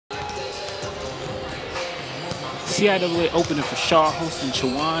CIAA opener for Shaw hosting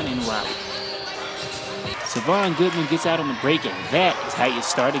Chowan in Raleigh. Savon Goodman gets out on the break, and that is how you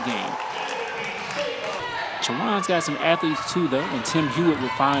start a game. Chowan's got some athletes too, though, and Tim Hewitt will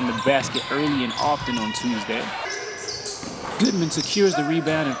find the basket early and often on Tuesday. Goodman secures the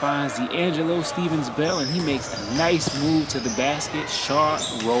rebound and finds D'Angelo Stevens-Bell, and he makes a nice move to the basket. Shaw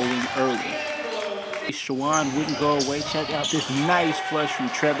rolling early. Chowan wouldn't go away. Check out this nice flush from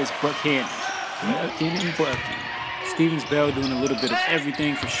Travis Buckhannon. Nucking and bucking. Stevens-Bell doing a little bit of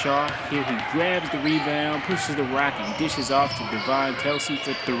everything for Shaw. Here he grabs the rebound, pushes the rock, and dishes off to Devon Kelsey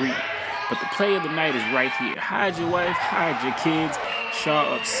for 3. But the play of the night is right here. Hide your wife, hide your kids.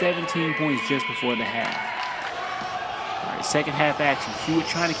 Shaw up 17 points just before the half. All right, second half action. Hewitt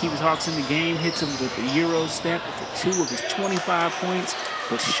trying to keep his Hawks in the game, hits him with the Euro step for 2 of his 25 points,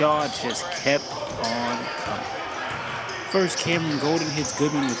 but Shaw just kept on coming. First, Cameron Golden hits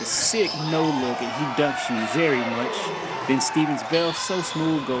Goodman with a sick no-look, and he dunks you very much. Then Stevens-Bell, so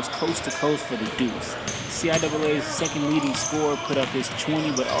smooth, goes coast to coast for the deuce. CIAA's second leading scorer put up his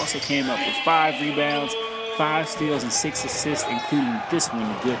 20, but also came up with 5 rebounds, 5 steals, and 6 assists, including this one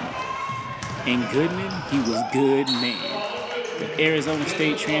to Goodman. And Goodman, he was good man. The Arizona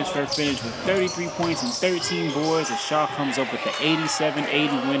State transfer finished with 33 points and 13 boards as Shaw comes up with the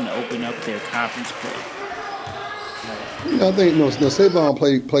 87-80 win to open up their conference play. I think Savon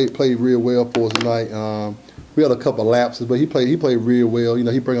played real well for us tonight. We had a couple of lapses, but he played real well.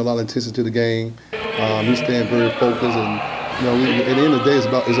 He bring a lot of intensity to the game. He staying very focused, and at the end of the day, it's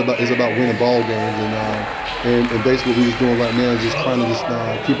about winning ball games. And basically, what we just doing right now is just trying to just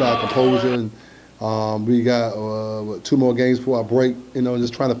keep our composure. And we got 2 more games before our break.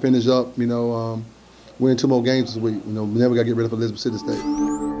 Just trying to finish up. Win 2 more games this week. We never got to get rid of Elizabeth City State.